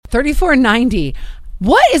$34.90.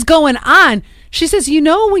 What is going on? She says,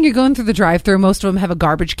 when you're going through the drive-thru, most of them have a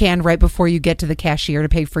garbage can right before you get to the cashier to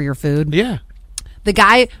pay for your food. Yeah. The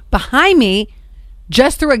guy behind me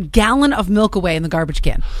just threw a gallon of milk away in the garbage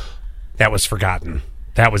can. That was forgotten.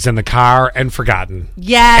 That was in the car and forgotten.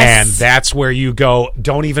 Yes. And that's where you go,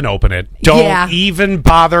 don't even open it. Don't even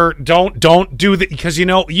bother. Don't do that, because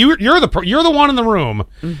you're the one in the room.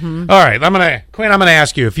 Mm-hmm. All right, Quinn, I'm gonna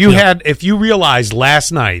ask you, if you realized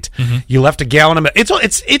last night you left a gallon of milk.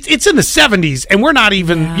 It's in the 70s and we're not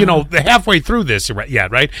even, halfway through this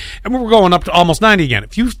yet, right? And we're going up to almost 90 again.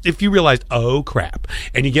 If you realized, oh crap,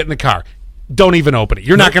 and you get in the car, don't even open it.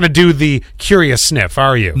 You're not going to do the curious sniff,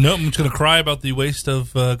 are you? Nope, I'm just going to cry about the waste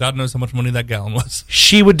of God knows how much money that gallon was.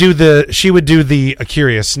 She would do the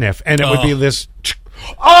curious sniff, and it would be this.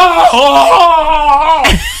 Oh!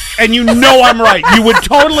 And I'm right. You would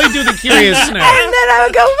totally do the curious sniff. And then I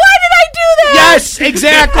would go, why did I do that? Yes,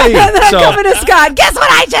 exactly. And then I'm coming to Scott. Guess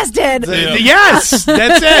what I just did? Yes,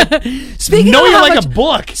 that's it. A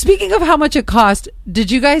book. Speaking of how much it cost,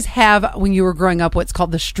 did you guys have, when you were growing up, what's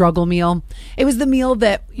called the struggle meal? It was the meal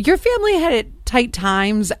that your family had at tight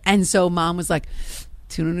times, and so mom was like,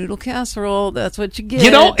 tuna noodle casserole, that's what you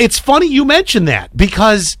get. It's funny you mentioned that,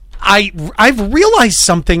 because I've realized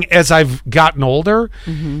something as I've gotten older.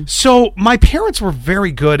 Mm-hmm. So my parents were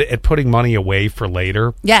very good at putting money away for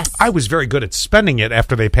later. Yes. I was very good at spending it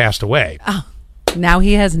after they passed away. Oh, now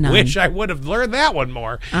he has none. Wish I would have learned that one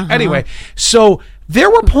more. Uh-huh. Anyway, so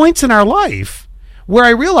there were points in our life where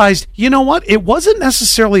I realized, you know what? It wasn't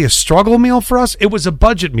necessarily a struggle meal for us. It was a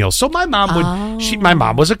budget meal. So my mom my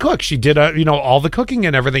mom was a cook. She did all the cooking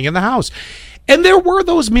and everything in the house. And there were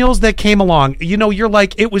those meals that came along. You're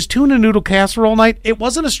like, it was tuna noodle casserole night. It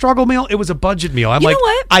wasn't a struggle meal. It was a budget meal. I'm like,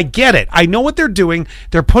 what? I get it. I know what they're doing.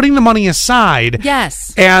 They're putting the money aside.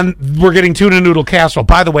 Yes. And we're getting tuna noodle casserole.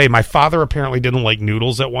 By the way, my father apparently didn't like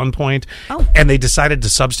noodles at one point. Oh. And they decided to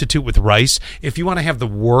substitute with rice. If you want to have the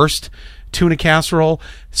worst tuna casserole,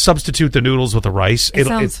 substitute the noodles with the rice.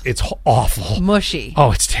 It's awful. Mushy.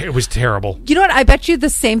 Oh, it was terrible. You know what? I bet you the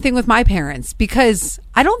same thing with my parents, because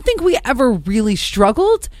I don't think we ever really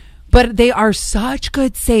struggled, but they are such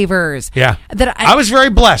good savers. Yeah. That I was very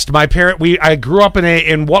blessed. My I grew up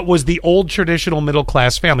in what was the old traditional middle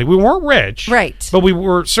class family. We weren't rich. Right. But we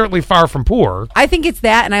were certainly far from poor. I think it's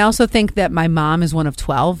that, and I also think that my mom is one of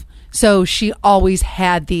 12, so she always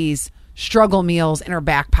had these struggle meals in her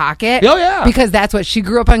back pocket. Oh, yeah. Because that's what she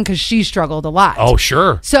grew up on, because she struggled a lot. Oh,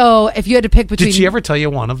 sure. So if you had to pick between... Did she ever tell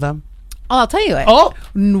you one of them? Oh, I'll tell you it. Oh.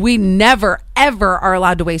 We never, ever are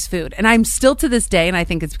allowed to waste food. And I'm still to this day, and I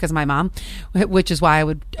think it's because of my mom, which is why I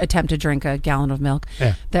would attempt to drink a gallon of milk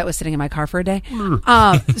that was sitting in my car for a day.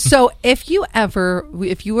 So if you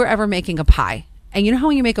were ever making a pie, and you know how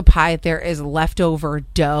when you make a pie, there is leftover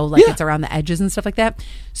dough, it's around the edges and stuff like that?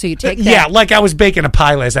 So you take that. Yeah, like I was baking a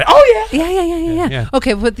pie last night. Oh, yeah. Yeah.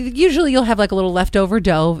 Okay, but usually you'll have like a little leftover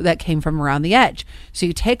dough that came from around the edge. So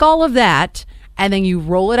you take all of that, and then you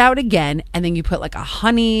roll it out again, and then you put like a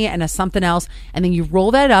honey and a something else, and then you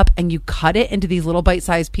roll that up, and you cut it into these little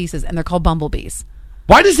bite-sized pieces, and they're called bumblebees.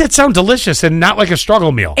 Why does that sound delicious and not like a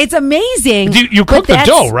struggle meal? It's amazing. You cook the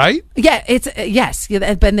dough, right? Yeah, yes.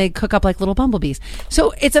 And they cook up like little bumblebees.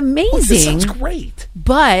 So it's amazing. Well, this sounds great.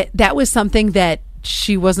 But that was something that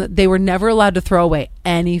they were never allowed to throw away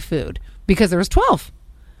any food, because there was 12.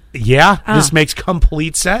 Yeah, this makes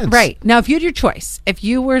complete sense. Right. Now, if you had your choice, if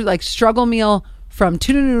you were like struggle meal from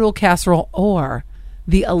tuna noodle casserole or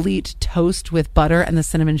the elite toast with butter and the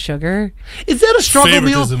cinnamon sugar. Is that a struggle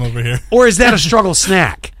meal? Over here. Or is that a struggle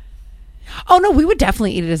snack? Oh, no, we would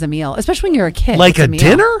definitely eat it as a meal, especially when you're a kid. Like a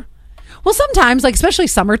dinner? Well, sometimes, especially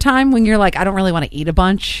summertime, when you're like, I don't really want to eat a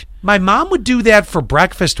bunch. My mom would do that for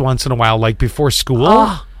breakfast once in a while, like before school.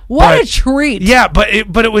 Oh, what a treat. Yeah, but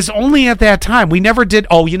it was only at that time. We never did.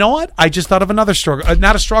 Oh, you know what? I just thought of another struggle.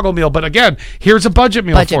 Not a struggle meal, but again, here's a budget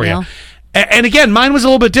meal for you. And again, mine was a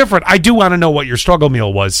little bit different. I do want to know what your struggle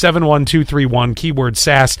meal was. 71231, keyword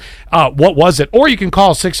SAS. What was it? Or you can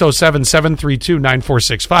call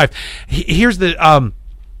 607-732-9465. Here's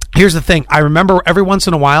the thing. I remember every once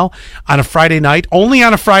in a while on a Friday night, only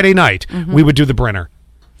on a Friday night, we would do the Brinner.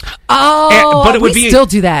 Oh, but we still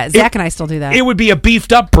do that. Zach and I still do that. It would be a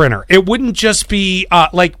beefed up Brinner. It wouldn't just be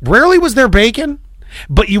rarely was there bacon,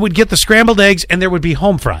 but you would get the scrambled eggs and there would be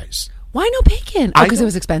home fries. Why no bacon? Oh, because it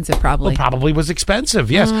was expensive, probably. Well, probably was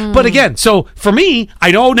expensive, yes. But again, so for me,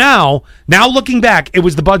 I know now looking back, it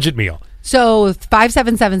was the budget meal. So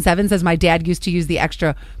 5777 says my dad used to use the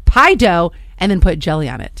extra pie dough and then put jelly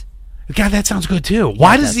on it. God, that sounds good too.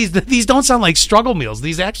 Why does these don't sound like struggle meals?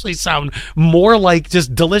 These actually sound more like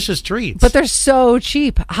just delicious treats. But they're so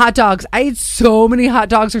cheap. Hot dogs. I ate so many hot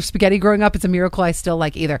dogs or spaghetti growing up. It's a miracle I still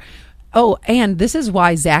like either. Oh, and this is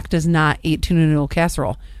why Zach does not eat tuna noodle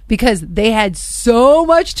casserole, because they had so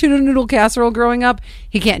much tuna noodle casserole growing up.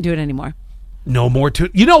 He can't do it anymore. No more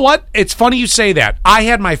tuna. You know what? It's funny you say that. I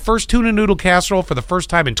had my first tuna noodle casserole for the first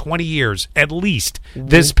time in 20 years, at least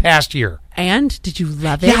this past year. And did you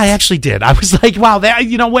love it? Yeah, I actually did. I was like, wow, that,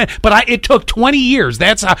 you know what? But it took 20 years.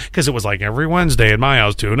 That's how, because it was like every Wednesday in my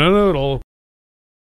house, tuna noodle.